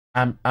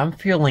I'm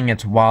feeling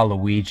it's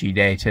Waluigi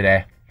Day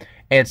today.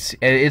 It's a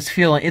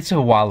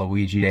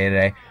Waluigi Day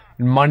today.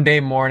 Monday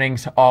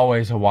morning's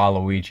always a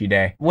Waluigi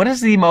Day. What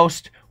is the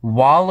most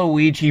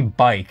Waluigi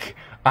bike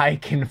I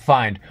can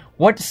find?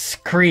 What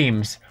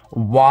screams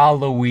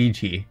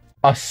Waluigi?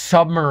 A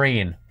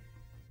submarine.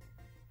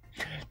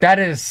 That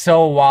is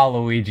so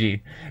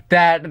Waluigi.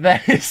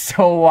 That is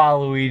so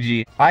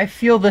Waluigi. I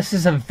feel this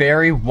is a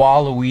very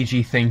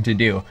Waluigi thing to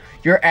do.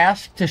 You're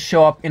asked to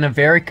show up in a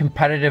very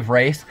competitive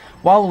race.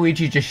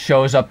 Waluigi just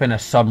shows up in a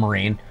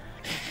submarine.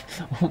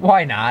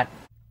 Why not?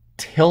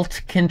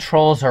 Tilt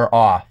controls are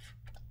off.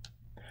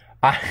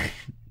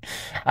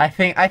 I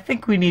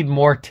think we need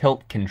more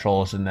tilt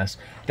controls in this.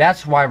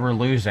 That's why we're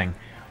losing.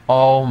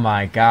 Oh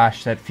my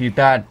gosh,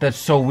 that's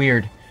so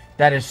weird.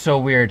 That is so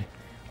weird.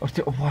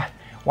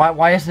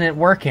 Why isn't it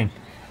working?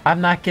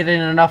 I'm not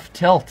getting enough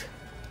tilt.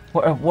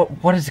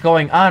 What is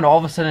going on? All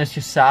of a sudden it's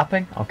just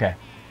stopping? Okay.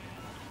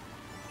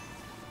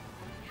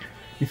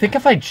 You think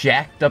if I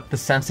jacked up the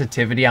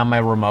sensitivity on my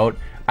remote,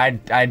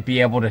 I'd be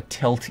able to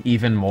tilt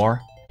even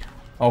more?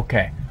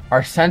 Okay.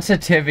 Our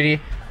sensitivity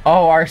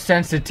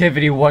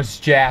was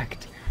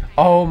jacked.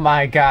 Oh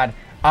my god.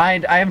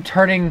 I am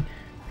turning.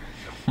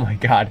 Oh my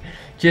god.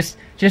 Just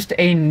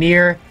a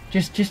near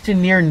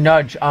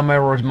nudge on my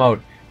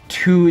remote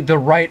to the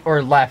right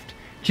or left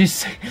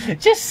just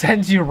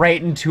sends you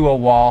right into a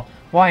wall.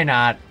 Why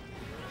not?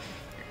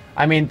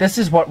 I mean, this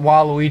is what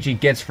Waluigi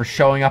gets for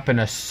showing up in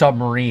a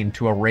submarine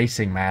to a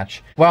racing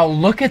match. Well,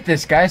 look at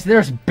this, guys.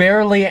 There's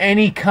barely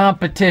any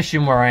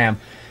competition where I am.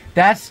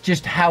 That's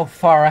just how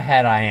far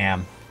ahead I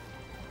am.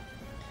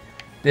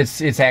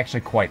 It's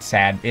actually quite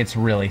sad. It's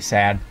really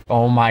sad.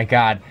 Oh my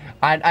god.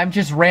 I'm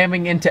just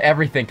ramming into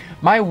everything.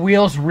 My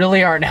wheels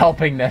really aren't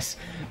helping this.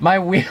 My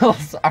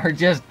wheels are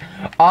just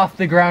off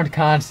the ground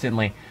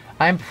constantly.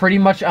 I'm pretty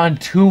much on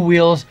two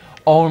wheels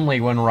only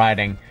when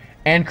riding,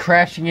 and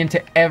crashing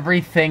into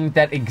everything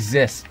that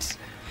exists.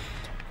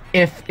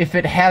 If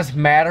it has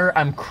matter,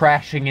 I'm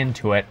crashing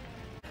into it.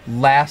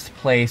 Last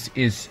place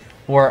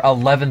or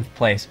 11th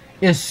place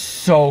is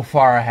so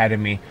far ahead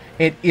of me.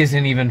 It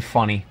isn't even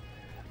funny.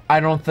 I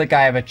don't think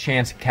I have a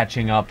chance of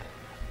catching up.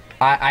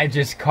 I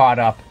just caught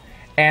up,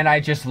 and I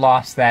just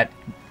lost that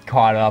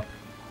caught up.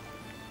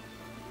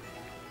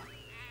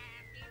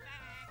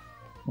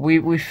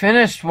 We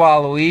finished,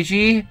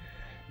 Waluigi.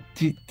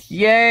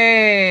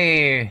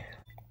 Yay!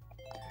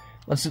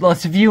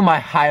 Let's view my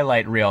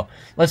highlight reel.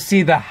 Let's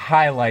see the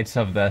highlights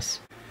of this.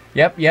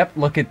 Yep,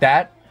 look at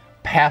that.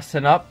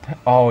 Passing up.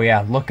 Oh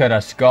yeah, look at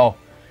us go.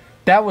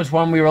 That was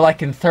when we were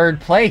like in 3rd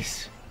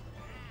place.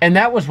 And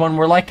that was when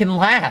we're like in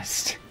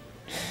last.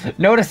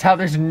 Notice how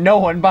there's no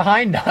one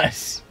behind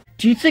us.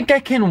 Do you think I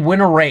can win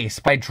a race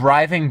by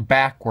driving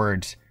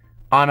backwards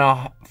on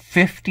a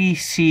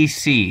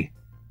 50cc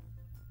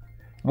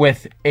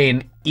with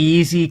an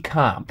easy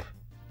comp?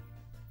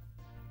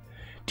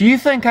 Do you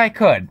think I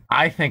could?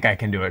 I think I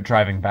can do it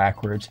driving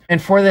backwards.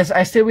 And for this,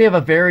 I say we have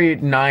a very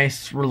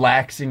nice,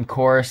 relaxing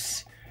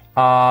course.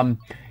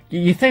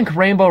 You think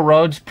Rainbow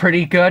Road's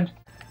pretty good?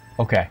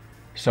 Okay,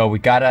 so we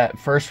gotta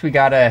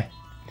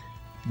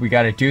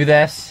do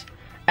this,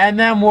 and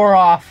then we're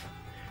off.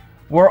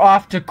 We're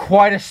off to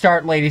quite a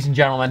start, ladies and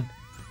gentlemen.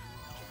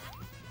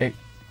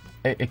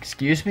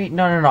 Excuse me?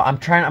 No. I'm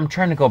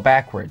trying to go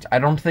backwards. I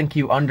don't think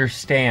you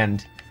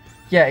understand.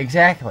 Yeah,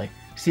 exactly.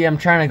 See, I'm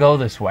trying to go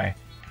this way.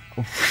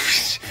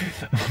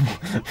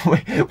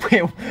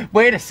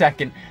 wait a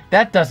second.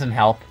 That doesn't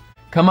help.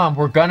 Come on,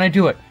 we're gonna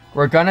do it.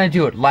 We're gonna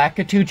do it.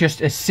 Lakitu,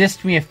 just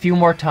assist me a few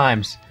more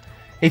times.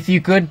 If you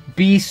could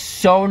be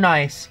so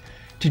nice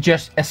to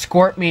just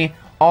escort me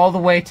all the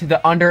way to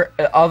the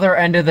other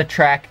end of the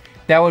track,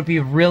 that would be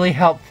really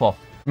helpful.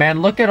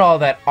 Man, look at all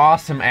that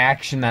awesome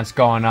action that's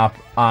going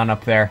on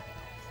up there.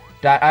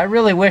 I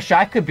really wish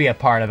I could be a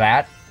part of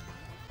that.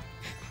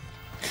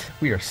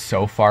 We are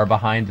so far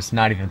behind, it's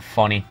not even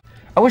funny.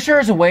 I wish there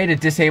was a way to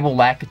disable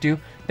Lakitu.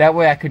 That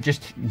way I could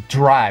just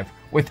drive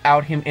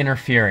without him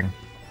interfering.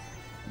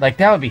 Like,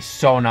 that would be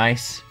so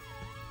nice.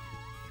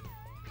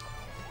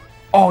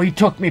 Oh, he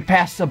took me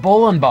past the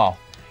bowling ball.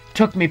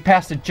 Took me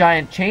past a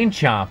giant chain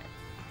chomp.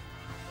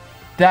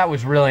 That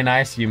was really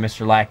nice of you,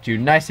 Mr. Lakitu.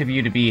 Nice of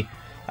you to be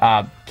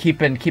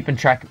keeping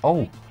track.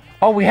 Oh,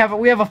 we have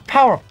a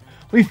power-up.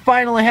 We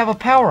finally have a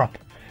power-up.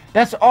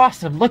 That's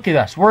awesome. Look at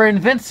us. We're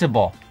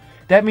invincible.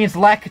 That means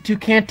Lakitu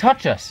can't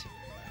touch us.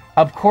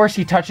 Of course,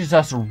 he touches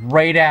us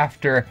right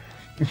after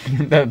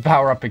the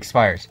power-up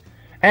expires.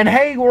 And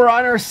hey, we're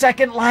on our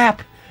 2nd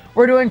lap.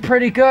 We're doing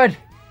pretty good.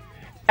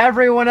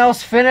 Everyone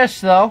else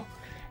finished, though.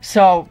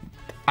 So,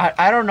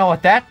 I don't know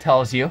what that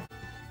tells you.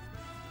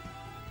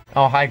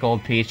 Oh, hi,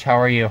 Gold Peach. How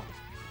are you?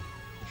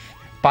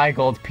 Bye,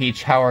 Gold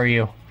Peach. How are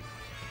you?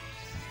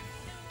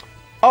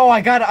 Oh,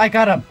 I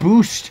got a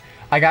boost.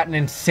 I got an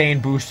insane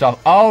boost off.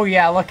 Oh,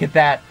 yeah, look at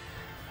that.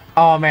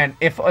 Oh, man.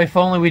 If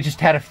only we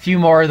just had a few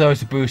more of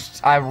those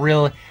boosts. I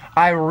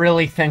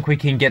really think we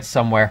can get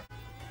somewhere.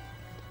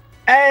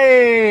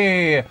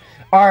 Hey!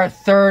 Our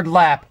 3rd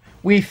lap.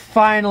 We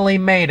finally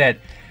made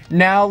it.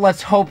 Now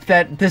let's hope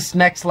that this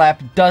next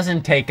lap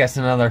doesn't take us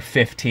another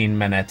 15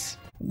 minutes.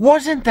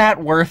 Wasn't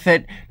that worth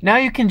it? Now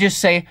you can just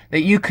say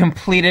that you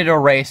completed a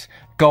race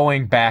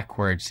going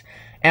backwards.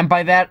 And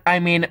by that, I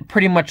mean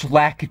pretty much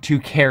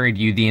Lakitu carried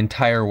you the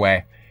entire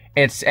way.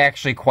 It's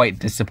actually quite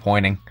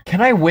disappointing.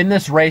 Can I win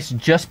this race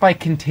just by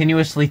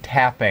continuously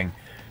tapping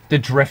the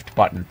drift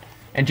button?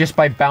 And just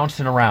by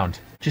bouncing around?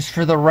 Just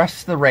for the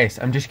rest of the race,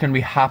 I'm just gonna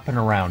be hopping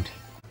around.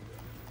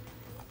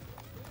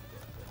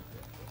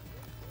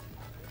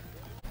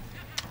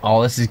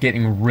 Oh, this is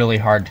getting really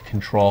hard to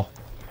control.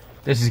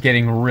 This is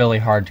getting really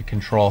hard to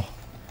control.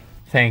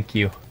 Thank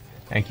you.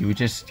 Thank you.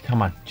 Just,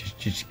 come on.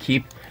 Just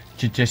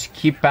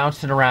keep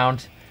bouncing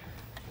around.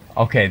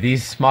 Okay,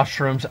 these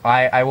mushrooms,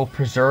 I will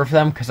preserve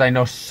them because I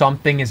know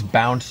something is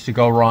bound to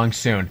go wrong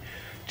soon.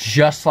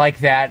 Just like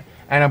that.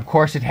 And of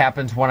course it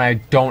happens when I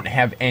don't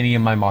have any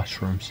of my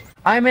mushrooms.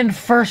 I'm in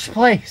first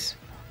place.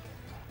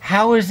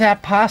 How is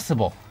that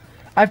possible?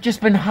 I've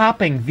just been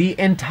hopping the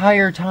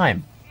entire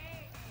time.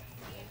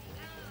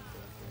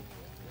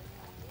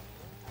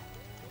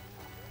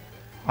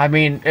 I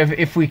mean,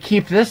 if we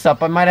keep this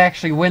up, I might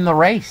actually win the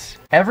race.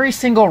 Every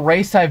single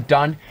race I've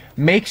done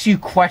makes you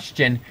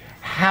question,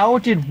 how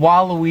did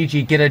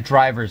Waluigi get a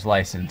driver's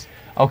license?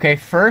 Okay,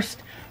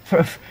 first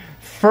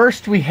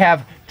we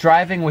have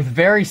driving with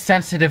very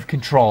sensitive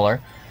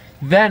controller,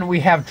 then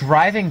we have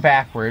driving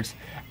backwards,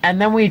 and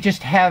then we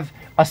just have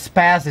a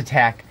spaz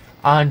attack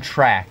on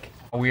track.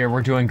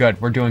 We're doing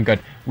good, we're doing good.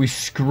 We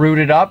screwed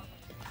it up,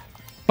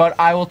 but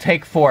I will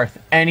take fourth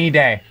any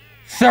day.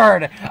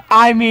 Third!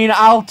 I mean,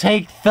 I'll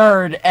take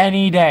third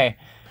any day.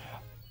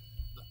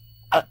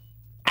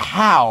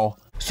 How?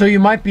 So you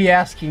might be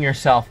asking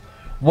yourself,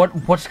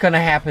 what's gonna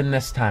happen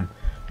this time?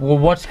 Well,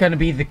 what's gonna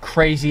be the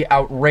crazy,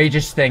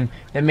 outrageous thing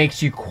that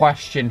makes you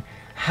question,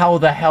 how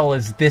the hell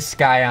is this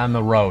guy on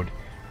the road?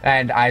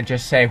 And I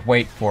just say,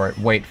 wait for it,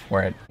 wait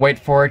for it. Wait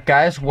for it,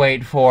 guys,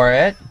 wait for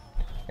it.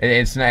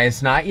 It's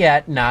not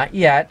yet, not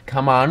yet.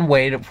 Come on,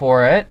 wait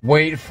for it.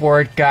 Wait for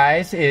it,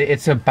 guys.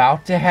 It's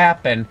about to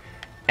happen.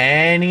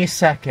 Any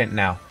second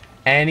now.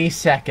 Any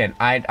second.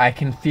 I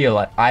can feel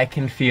it. I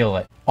can feel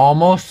it.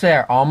 Almost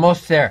there.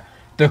 Almost there.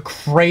 The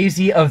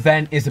crazy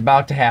event is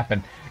about to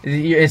happen.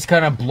 It's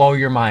gonna blow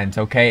your minds,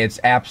 okay? It's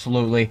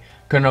absolutely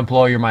gonna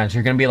blow your minds.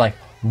 You're gonna be like,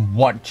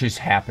 what just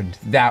happened?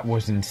 That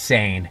was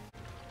insane.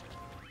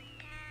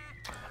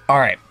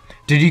 Alright.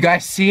 Did you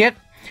guys see it?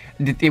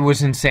 It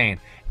was insane.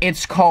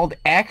 It's called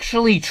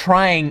actually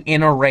trying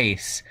in a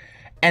race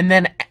and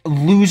then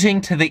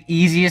losing to the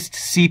easiest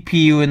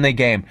CPU in the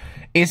game.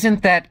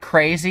 Isn't that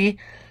crazy?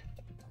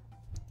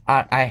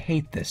 I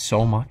hate this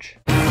so much.